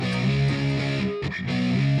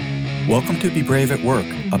Welcome to Be Brave at Work,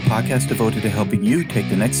 a podcast devoted to helping you take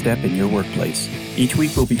the next step in your workplace. Each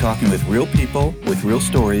week we'll be talking with real people with real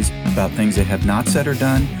stories about things they have not said or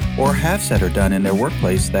done, or have said or done in their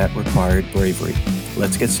workplace that required bravery.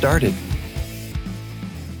 Let's get started.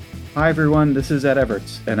 Hi everyone, this is Ed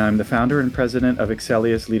Everts, and I'm the founder and president of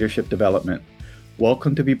Excellius Leadership Development.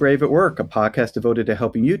 Welcome to Be Brave at Work, a podcast devoted to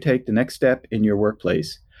helping you take the next step in your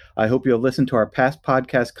workplace. I hope you'll listen to our past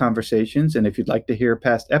podcast conversations, and if you'd like to hear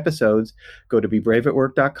past episodes, go to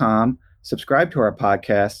bebraveatwork.com, subscribe to our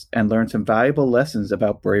podcasts, and learn some valuable lessons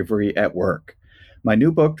about bravery at work. My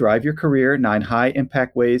new book, Drive Your Career, 9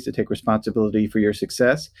 High-Impact Ways to Take Responsibility for Your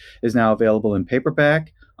Success, is now available in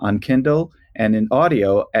paperback, on Kindle, and in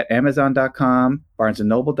audio at Amazon.com,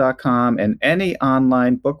 BarnesandNoble.com, and any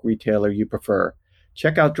online book retailer you prefer.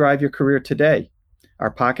 Check out Drive Your Career today.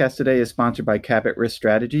 Our podcast today is sponsored by Cabot Risk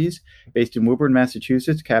Strategies. Based in Woburn,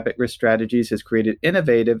 Massachusetts, Cabot Risk Strategies has created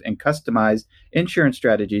innovative and customized insurance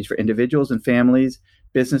strategies for individuals and families,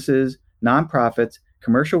 businesses, nonprofits,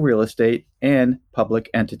 commercial real estate, and public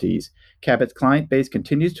entities. Cabot's client base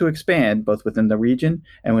continues to expand both within the region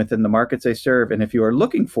and within the markets they serve. And if you are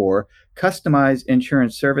looking for customized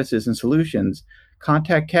insurance services and solutions,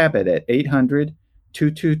 contact Cabot at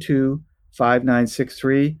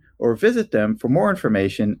 800-222-5963 or visit them for more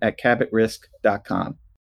information at cabotrisk.com.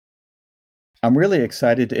 I'm really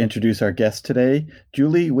excited to introduce our guest today.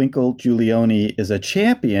 Julie Winkle Giulioni is a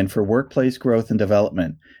champion for workplace growth and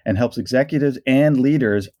development and helps executives and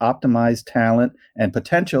leaders optimize talent and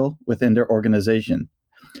potential within their organization.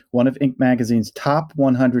 One of Inc. magazine's top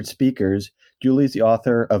 100 speakers, Julie is the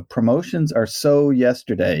author of Promotions Are So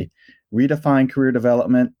Yesterday, Redefine Career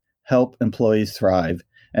Development, Help Employees Thrive,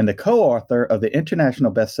 and the co-author of the international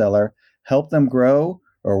bestseller, Help Them Grow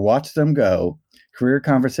or Watch Them Go, Career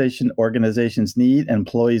Conversation Organizations Need and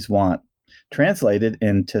Employees Want, translated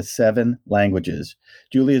into 7 languages.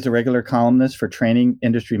 Julie is a regular columnist for Training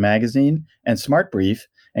Industry Magazine and Smart Brief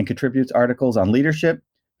and contributes articles on leadership,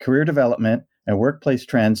 career development, and workplace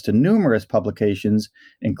trends to numerous publications,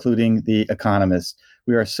 including The Economist.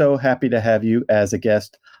 We are so happy to have you as a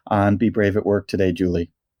guest on Be Brave at Work today,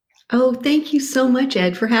 Julie. Oh, thank you so much,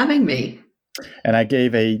 Ed, for having me. And I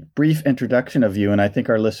gave a brief introduction of you, and I think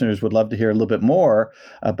our listeners would love to hear a little bit more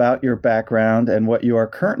about your background and what you are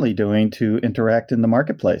currently doing to interact in the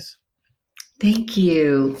marketplace. Thank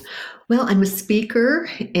you. Well, I'm a speaker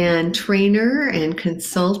and trainer and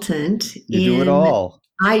consultant. You do it all.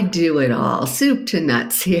 I do it all, soup to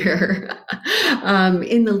nuts here,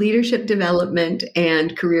 in the leadership development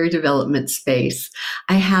and career development space.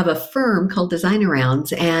 I have a firm called Design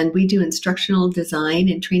Arounds, and we do instructional design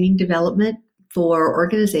and training development for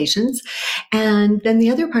organizations. And then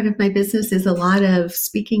the other part of my business is a lot of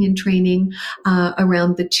speaking and training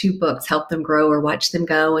around the 2 books, Help Them Grow or Watch Them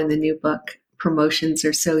Go, and the new book, Promotions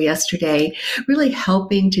Are So Yesterday, really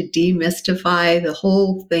helping to demystify the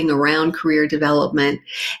whole thing around career development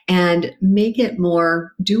and make it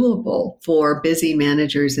more doable for busy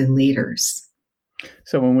managers and leaders.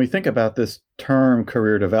 So when we think about this term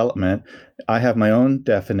career development, I have my own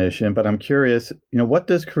definition, but I'm curious, what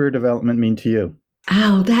does career development mean to you?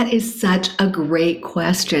 Oh, that is such a great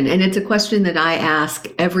question. And it's a question that I ask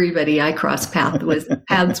everybody I cross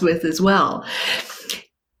paths with as well.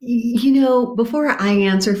 Before I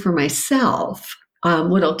answer for myself,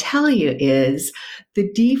 what I'll tell you is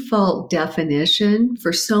the default definition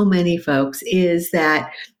for so many folks is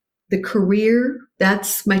that the career,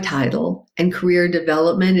 that's my title, and career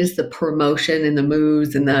development is the promotion and the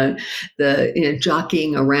moves and the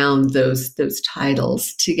jockeying around those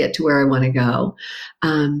titles to get to where I want to go.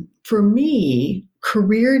 For me,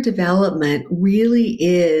 career development really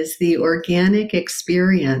is the organic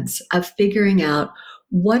experience of figuring out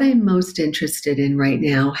what I'm most interested in right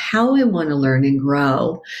now, how I want to learn and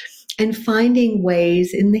grow, and finding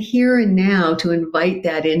ways in the here and now to invite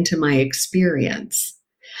that into my experience.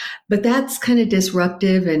 But that's kind of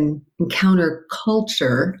disruptive and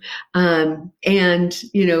counterculture. And,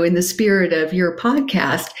 in the spirit of your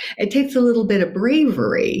podcast, it takes a little bit of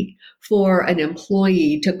bravery for an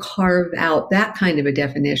employee to carve out that kind of a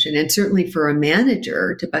definition, and certainly for a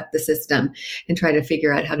manager to buck the system and try to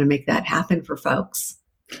figure out how to make that happen for folks.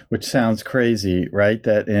 Which sounds crazy, right?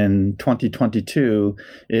 That in 2022,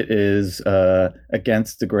 it is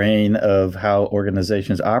against the grain of how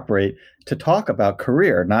organizations operate to talk about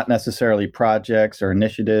career, not necessarily projects or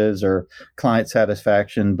initiatives or client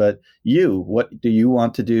satisfaction, but you. What do you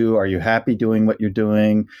want to do? Are you happy doing what you're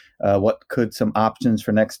doing? What could some options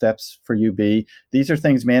for next steps for you be? These are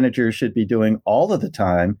things managers should be doing all of the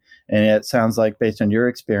time. And it sounds like, based on your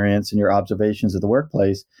experience and your observations of the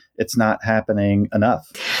workplace, it's not happening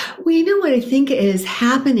enough. Well, you know what I think is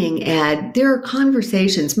happening, Ed? There are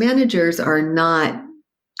conversations. Managers are not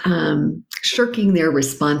shirking their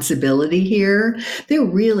responsibility here. They're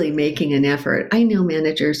really making an effort. I know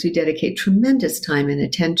managers who dedicate tremendous time and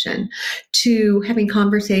attention to having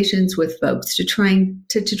conversations with folks, to trying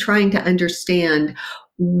to understand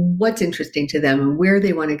what's interesting to them and where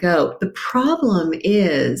they want to go. The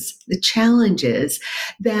challenge is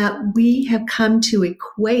that we have come to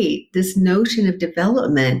equate this notion of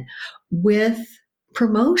development with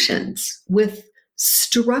promotions, with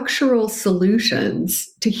structural solutions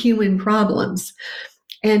to human problems.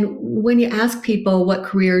 And when you ask people what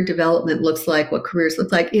career development looks like, what careers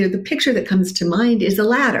look like, the picture that comes to mind is a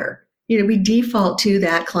ladder. We default to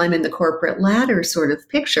that climbing the corporate ladder sort of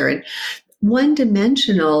picture. And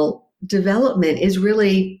one-dimensional development is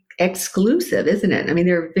really exclusive, isn't it? I mean,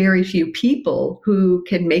 there are very few people who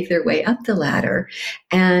can make their way up the ladder.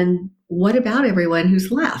 And what about everyone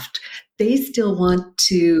who's left? They still want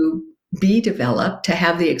to be developed, to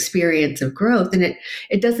have the experience of growth. And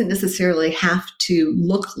it doesn't necessarily have to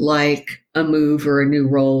look like a move or a new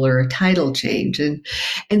role or a title change.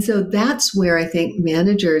 And so that's where I think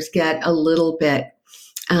managers get a little bit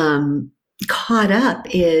caught up,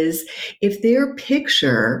 is if their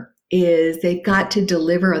picture is they've got to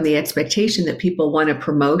deliver on the expectation that people want a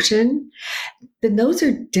promotion, then those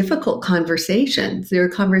are difficult conversations. There are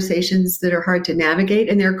conversations that are hard to navigate,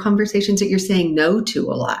 and there are conversations that you're saying no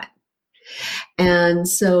to a lot. And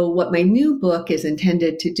so what my new book is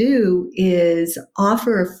intended to do is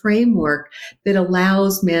offer a framework that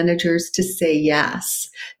allows managers to say yes,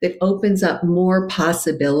 that opens up more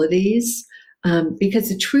possibilities. Because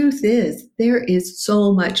the truth is, there is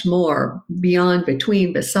so much more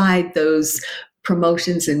beside those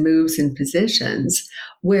promotions and moves and positions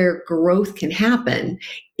where growth can happen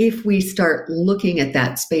if we start looking at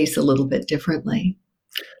that space a little bit differently.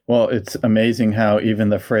 Well, it's amazing how even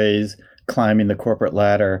the phrase climbing the corporate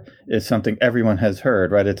ladder is something everyone has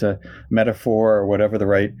heard, right? It's a metaphor, or whatever the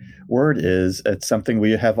right word is. It's something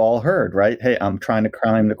we have all heard, right? Hey, I'm trying to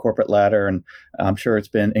climb the corporate ladder. And I'm sure it's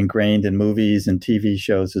been ingrained in movies and TV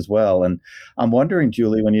shows as well. And I'm wondering,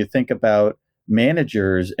 Julie, when you think about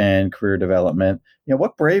managers and career development,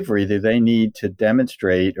 what bravery do they need to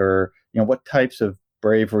demonstrate, or, what types of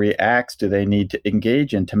bravery acts do they need to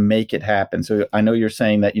engage in to make it happen? So I know you're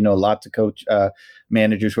saying that, lots of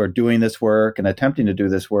managers who are doing this work and attempting to do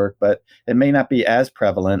this work, but it may not be as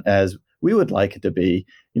prevalent as we would like it to be.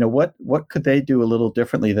 What could they do a little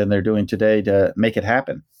differently than they're doing today to make it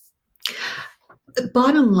happen?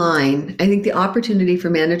 Bottom line, I think the opportunity for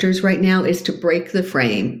managers right now is to break the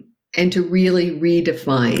frame and to really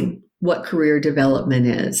redefine what career development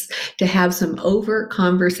is, to have some overt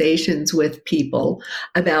conversations with people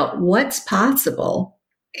about what's possible.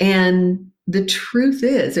 And the truth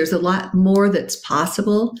is, there's a lot more that's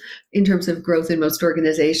possible in terms of growth in most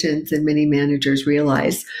organizations than many managers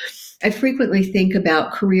realize. I frequently think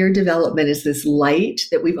about career development as this light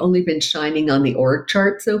that we've only been shining on the org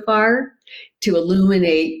chart so far to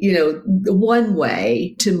illuminate, the one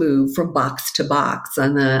way to move from box to box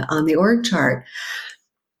on the org chart.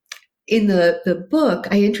 In the book,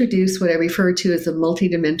 I introduce what I refer to as a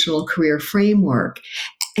multidimensional career framework.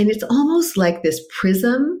 And it's almost like this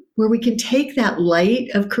prism where we can take that light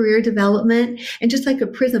of career development and, just like a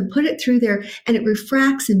prism, put it through there, and it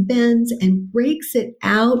refracts and bends and breaks it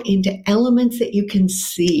out into elements that you can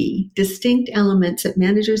see, distinct elements that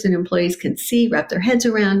managers and employees can see, wrap their heads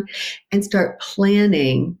around, and start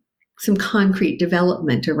planning some concrete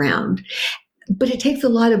development around. But it takes a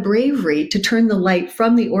lot of bravery to turn the light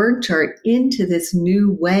from the org chart into this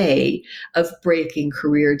new way of breaking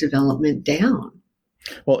career development down.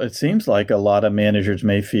 Well, it seems like a lot of managers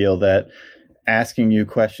may feel that asking you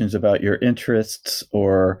questions about your interests,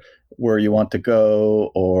 or where you want to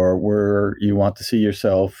go, or where you want to see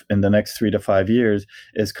yourself in the next 3 to 5 years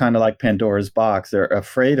is kind of like Pandora's box. They're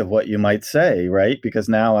afraid of what you might say, right? Because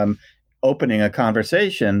now I'm opening a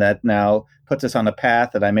conversation that now puts us on a path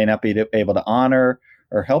that I may not be able to honor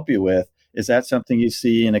or help you with. Is that something you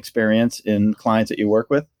see and experience in clients that you work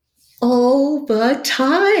with? All the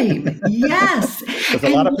time. Yes. There's a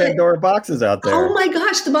lot of Pandora boxes out there. Oh my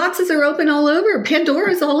gosh, the boxes are open all over.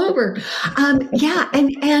 Pandora's all over. Yeah.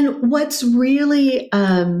 And what's really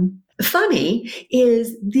funny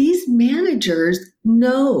is these managers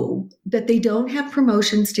know that they don't have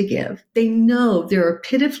promotions to give. They know there are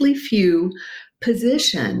pitifully few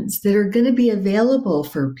positions that are going to be available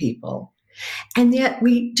for people. And yet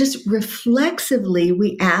we just reflexively,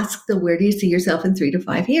 we ask where do you see yourself in 3 to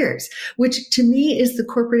 5 years, which to me is the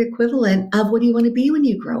corporate equivalent of what do you want to be when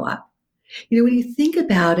you grow up? When you think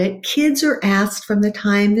about it, kids are asked from the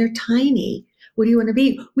time they're tiny, what do you want to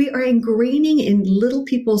be? We are ingraining in little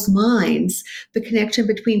people's minds the connection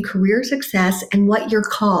between career success and what you're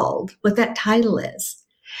called, what that title is.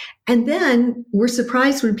 And then we're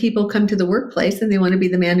surprised when people come to the workplace and they want to be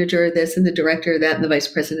the manager of this and the director of that and the vice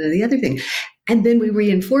president of the other thing. And then we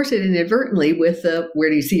reinforce it inadvertently with where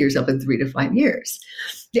do you see yourself in 3 to 5 years?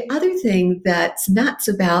 The other thing that's nuts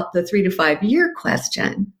about the 3 to 5 year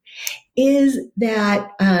question is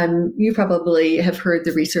that you probably have heard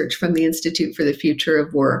the research from the Institute for the Future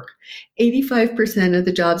of Work. 85% of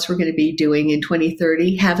the jobs we're going to be doing in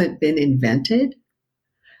 2030 haven't been invented.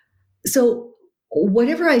 So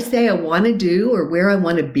whatever I say I want to do or where I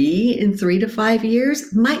want to be in 3 to 5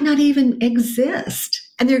 years might not even exist.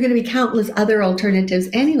 And there are going to be countless other alternatives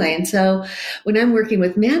anyway. And so when I'm working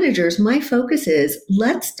with managers, my focus is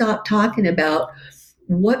let's stop talking about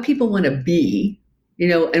what people want to be,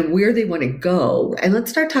 and where they want to go. And let's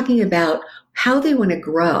start talking about how they want to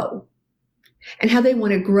grow and how they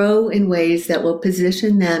want to grow in ways that will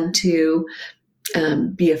position them to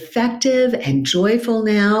be effective and joyful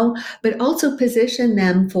now, but also position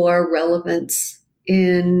them for relevance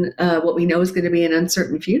in what we know is going to be an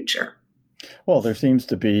uncertain future. Well, there seems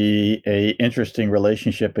to be an interesting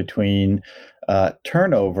relationship between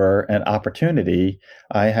turnover and opportunity.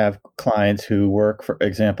 I have clients who work, for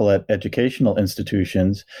example, at educational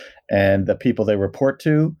institutions, and the people they report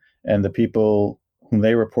to and the people who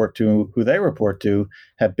they report to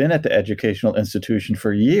have been at the educational institution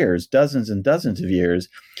for years, dozens and dozens of years.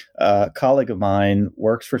 A colleague of mine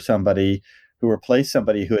works for somebody who replaced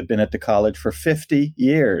somebody who had been at the college for 50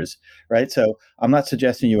 years, right? So I'm not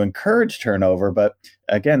suggesting you encourage turnover, but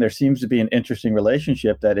again, there seems to be an interesting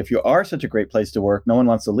relationship that if you are such a great place to work, no one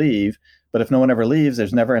wants to leave. But if no one ever leaves,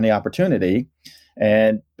 there's never any opportunity.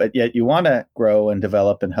 But yet you want to grow and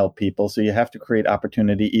develop and help people. So you have to create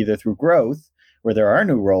opportunity either through growth, where there are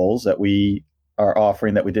new roles that we are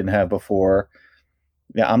offering that we didn't have before.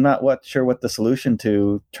 Yeah, I'm not sure what the solution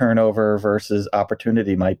to turnover versus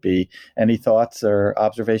opportunity might be. Any thoughts or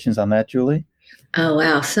observations on that, Julie? Oh,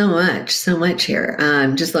 wow. So much here.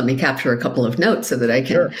 Just let me capture a couple of notes so that I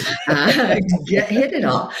can hit it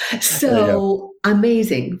all. So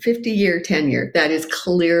amazing. 50-year tenure. That is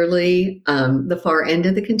clearly the far end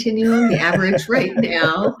of the continuum. The average right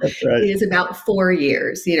now is about 4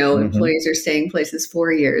 years. Employees are staying places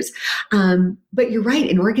 4 years. But you're right.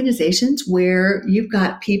 In organizations where you've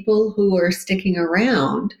got people who are sticking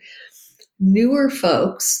around, newer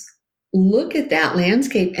folks look at that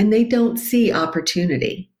landscape and they don't see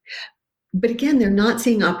opportunity. But again, they're not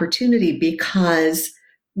seeing opportunity because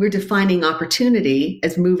we're defining opportunity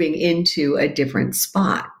as moving into a different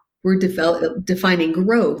spot. We're defining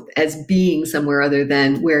growth as being somewhere other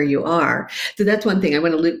than where you are. So that's one thing I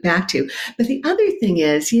want to loop back to. But the other thing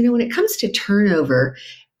is, when it comes to turnover,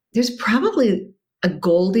 there's probably a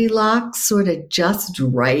Goldilocks sort of just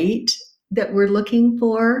right that we're looking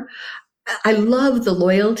for. I love the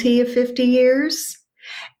loyalty of 50 years.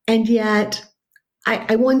 And yet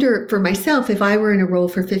I wonder for myself, if I were in a role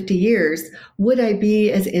for 50 years, would I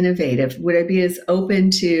be as innovative? Would I be as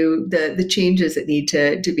open to the changes that need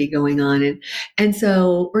to be going on? And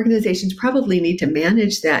so organizations probably need to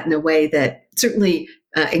manage that in a way that certainly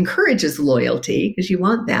encourages loyalty, because you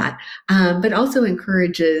want that, but also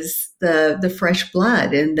encourages the fresh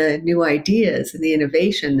blood and the new ideas and the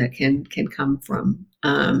innovation that can come from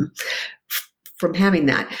having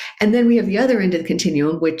that. And then we have the other end of the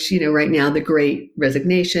continuum, which, right now, the great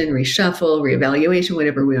resignation, reshuffle, reevaluation,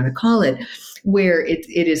 whatever we want to call it, where it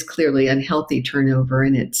is clearly unhealthy turnover,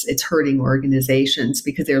 and it's hurting organizations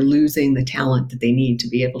because they're losing the talent that they need to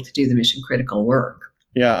be able to do the mission critical work.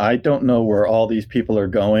 Yeah, I don't know where all these people are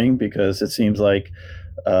going, because it seems like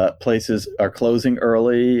places are closing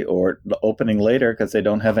early or opening later because they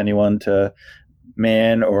don't have anyone to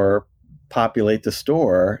man or populate the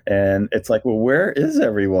store. And it's like, well, where is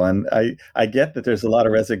everyone? I get that there's a lot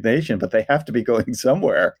of resignation, but they have to be going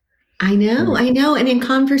somewhere. I know. And in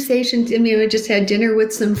conversations, I just had dinner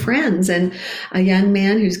with some friends, and a young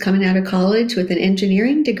man who's coming out of college with an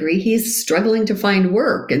engineering degree, he's struggling to find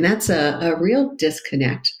work. And that's a real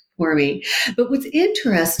disconnect for me. But what's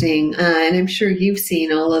interesting, and I'm sure you've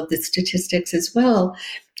seen all of the statistics as well,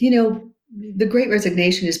 the great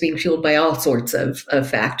resignation is being fueled by all sorts of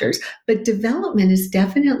factors, but development is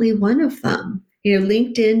definitely one of them.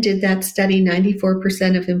 LinkedIn did that study.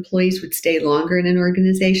 94% of employees would stay longer in an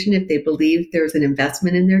organization if they believed there was an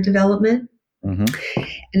investment in their development. Mm-hmm.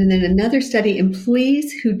 And then another study,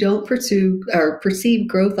 employees who don't pursue or perceive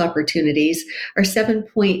growth opportunities are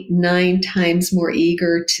 7.9 times more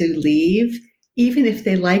eager to leave, even if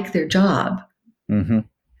they like their job. Mm-hmm.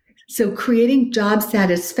 So creating job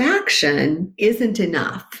satisfaction isn't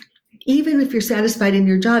enough. Even if you're satisfied in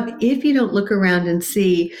your job, if you don't look around and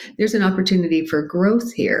see there's an opportunity for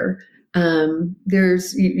growth here,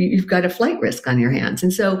 you've got a flight risk on your hands.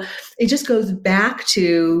 And so it just goes back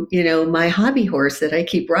to, my hobby horse that I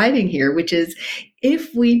keep riding here, which is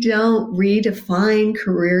if we don't redefine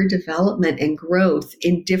career development and growth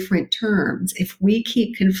in different terms, if we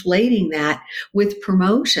keep conflating that with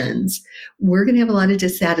promotions, we're going to have a lot of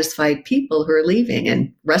dissatisfied people who are leaving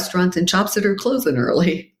and restaurants and shops that are closing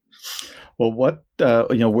early. Well,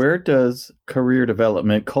 where does career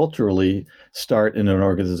development culturally start in an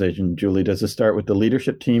organization, Julie? Does it start with the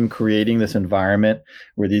leadership team creating this environment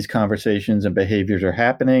where these conversations and behaviors are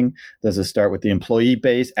happening? Does it start with the employee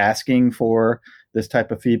base asking for this type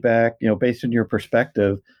of feedback? Based on your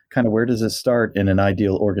perspective, kind of where does it start in an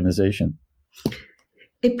ideal organization?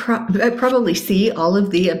 I probably see all of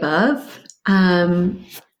the above.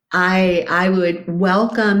 I would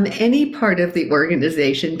welcome any part of the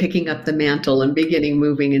organization picking up the mantle and beginning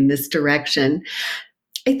moving in this direction.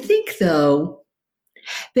 I think, though,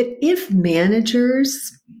 that if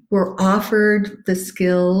managers were offered the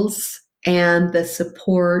skills and the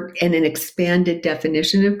support and an expanded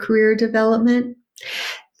definition of career development,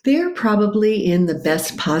 they're probably in the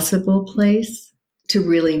best possible place to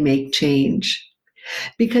really make change.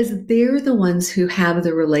 Because they're the ones who have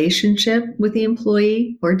the relationship with the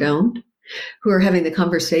employee or don't, who are having the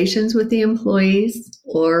conversations with the employees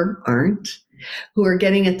or aren't, who are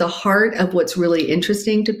getting at the heart of what's really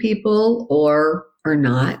interesting to people or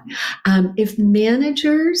not. If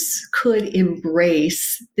managers could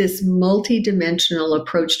embrace this multidimensional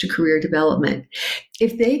approach to career development,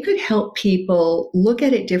 if they could help people look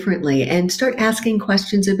at it differently and start asking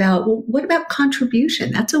questions about, well, what about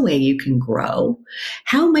contribution? That's a way you can grow.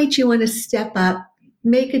 How might you want to step up,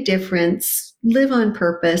 make a difference, live on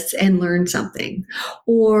purpose, and learn something?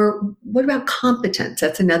 Or what about competence?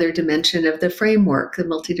 That's another dimension of the framework, the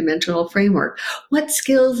multidimensional framework. What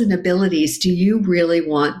skills and abilities do you really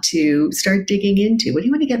want to start digging into? What do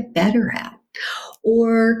you want to get better at?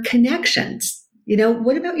 Or connections.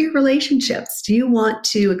 What about your relationships? Do you want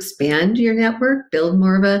to expand your network, build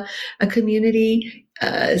more of a community,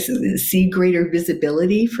 see greater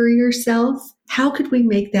visibility for yourself? How could we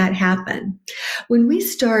make that happen? When we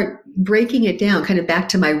start breaking it down, kind of back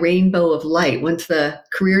to my rainbow of light, once the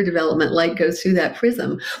career development light goes through that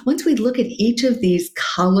prism, once we look at each of these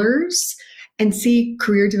colors and see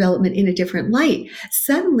career development in a different light,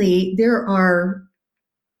 suddenly there are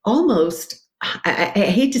almost, I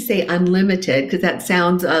hate to say unlimited because that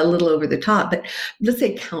sounds a little over the top, but let's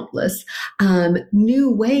say countless new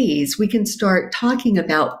ways we can start talking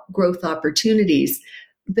about growth opportunities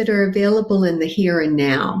that are available in the here and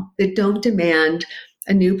now, that don't demand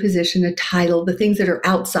a new position, a title, the things that are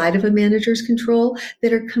outside of a manager's control,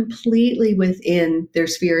 that are completely within their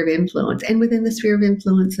sphere of influence and within the sphere of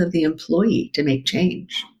influence of the employee to make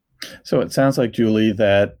change. So it sounds like, Julie,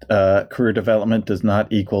 that career development does not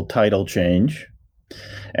equal title change,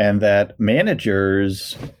 and that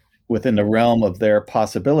managers, within the realm of their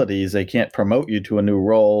possibilities, they can't promote you to a new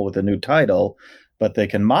role with a new title, but they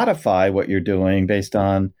can modify what you're doing based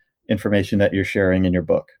on information that you're sharing in your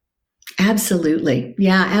book. Absolutely.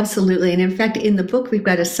 Yeah, absolutely. And in fact, in the book, we've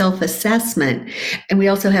got a self-assessment, and we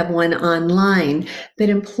also have one online that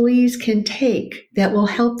employees can take that will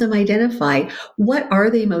help them identify what are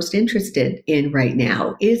they most interested in right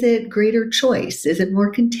now. Is it greater choice? Is it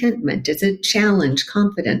more contentment? Is it challenge,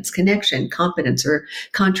 confidence, connection, competence, or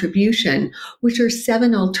contribution, which are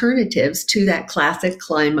 7 alternatives to that classic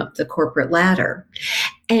climb up the corporate ladder.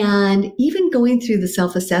 And even going through the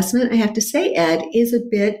self-assessment, I have to say, Ed, is a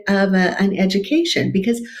bit of an education,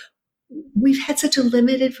 because we've had such a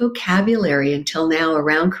limited vocabulary until now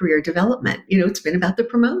around career development. It's been about the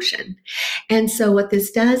promotion. And so what this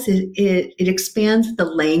does is it expands the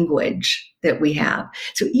language that we have.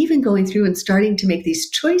 So even going through and starting to make these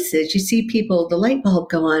choices, you see people, the light bulb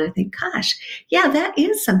go on and think, gosh, yeah, that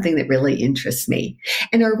is something that really interests me.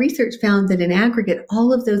 And our research found that in aggregate,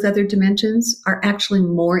 all of those other dimensions are actually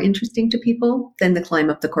more interesting to people than the climb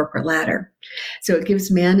up the corporate ladder. So it gives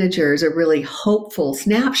managers a really hopeful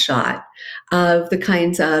snapshot of the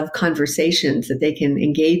kinds of conversations that they can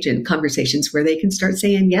engage in, conversations where they can start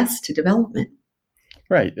saying yes to development.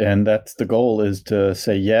 Right. And that's the goal, is to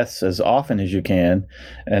say yes as often as you can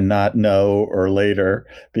and not no or later,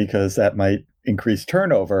 because that might increased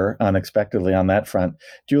turnover unexpectedly on that front.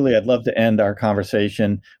 Julie, I'd love to end our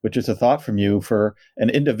conversation with just a thought from you for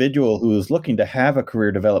an individual who is looking to have a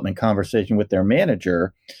career development conversation with their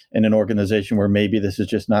manager in an organization where maybe this is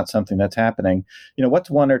just not something that's happening.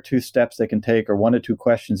 What's one or two steps they can take or one or two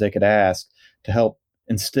questions they could ask to help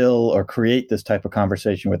instill or create this type of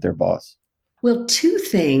conversation with their boss? Well, two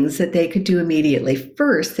things that they could do immediately.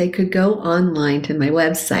 First, they could go online to my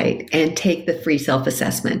website and take the free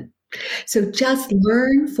self-assessment. So just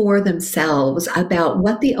learn for themselves about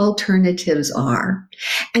what the alternatives are.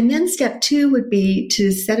 And then step two would be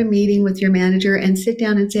to set a meeting with your manager and sit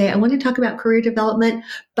down and say, I want to talk about career development,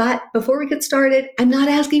 but before we get started, I'm not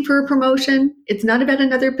asking for a promotion. It's not about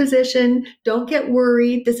another position. Don't get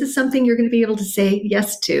worried. This is something you're going to be able to say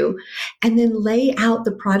yes to. And then lay out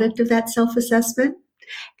the product of that self-assessment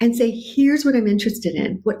and say, here's what I'm interested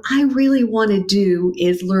in. What I really want to do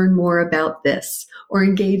is learn more about this or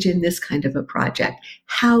engage in this kind of a project.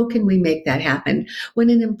 How can we make that happen? When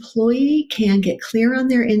an employee can get clear on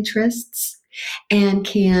their interests and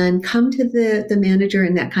can come to the manager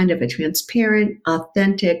in that kind of a transparent,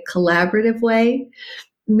 authentic, collaborative way,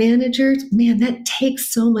 managers, man, that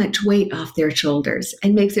takes so much weight off their shoulders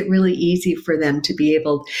and makes it really easy for them to be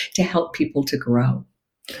able to help people to grow.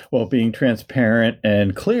 Well, being transparent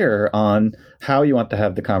and clear on how you want to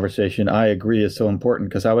have the conversation, I agree, is so important,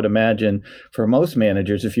 because I would imagine for most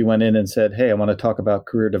managers, if you went in and said, hey, I want to talk about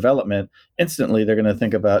career development, instantly they're going to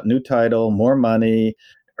think about new title, more money,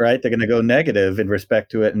 right? They're going to go negative in respect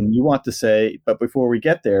to it. And you want to say, but before we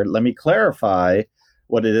get there, let me clarify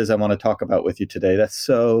what it is I want to talk about with you today. That's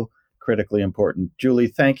so critically important. Julie,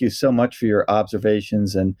 thank you so much for your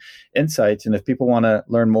observations and insights. And if people want to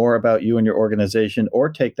learn more about you and your organization or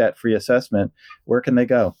take that free assessment, where can they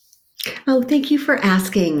go? Oh, thank you for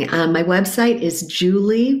asking. My website is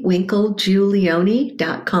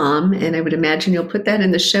juliewinklegiulioni.com, and I would imagine you'll put that in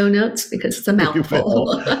the show notes because it's a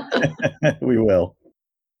mouthful. We will.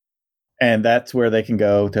 And that's where they can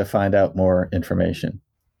go to find out more information.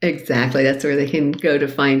 Exactly. That's where they can go to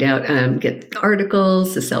find out, get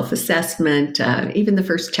articles, the self-assessment, even the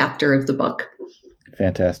first chapter of the book.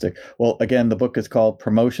 Fantastic. Well, again, the book is called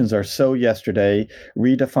Promotions Are So Yesterday,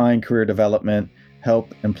 Redefine Career Development,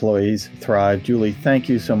 Help Employees Thrive. Julie, thank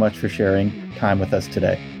you so much for sharing time with us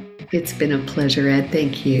today. It's been a pleasure, Ed.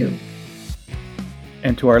 Thank you.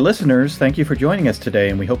 And to our listeners, thank you for joining us today,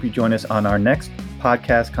 and we hope you join us on our next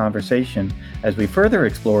podcast conversation as we further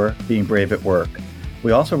explore being brave at work.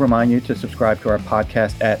 We also remind you to subscribe to our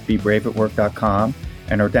podcast at bebraveatwork.com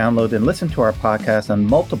and or download and listen to our podcast on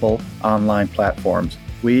multiple online platforms.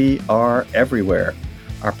 We are everywhere.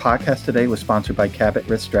 Our podcast today was sponsored by Cabot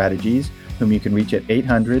Risk Strategies, whom you can reach at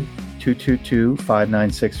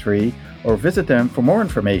 800-222-5963 or visit them for more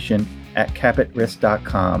information at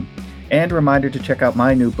cabotrisk.com. And a reminder to check out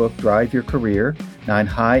my new book, Drive Your Career, 9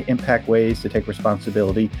 High-Impact Ways to Take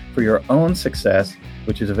Responsibility for Your Own Success,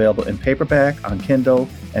 which is available in paperback, on Kindle,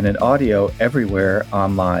 and in audio everywhere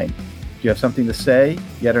online. Do you have something to say,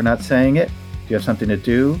 yet are not saying it? Do you have something to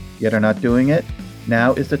do, yet are not doing it?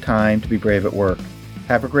 Now is the time to be brave at work.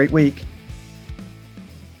 Have a great week.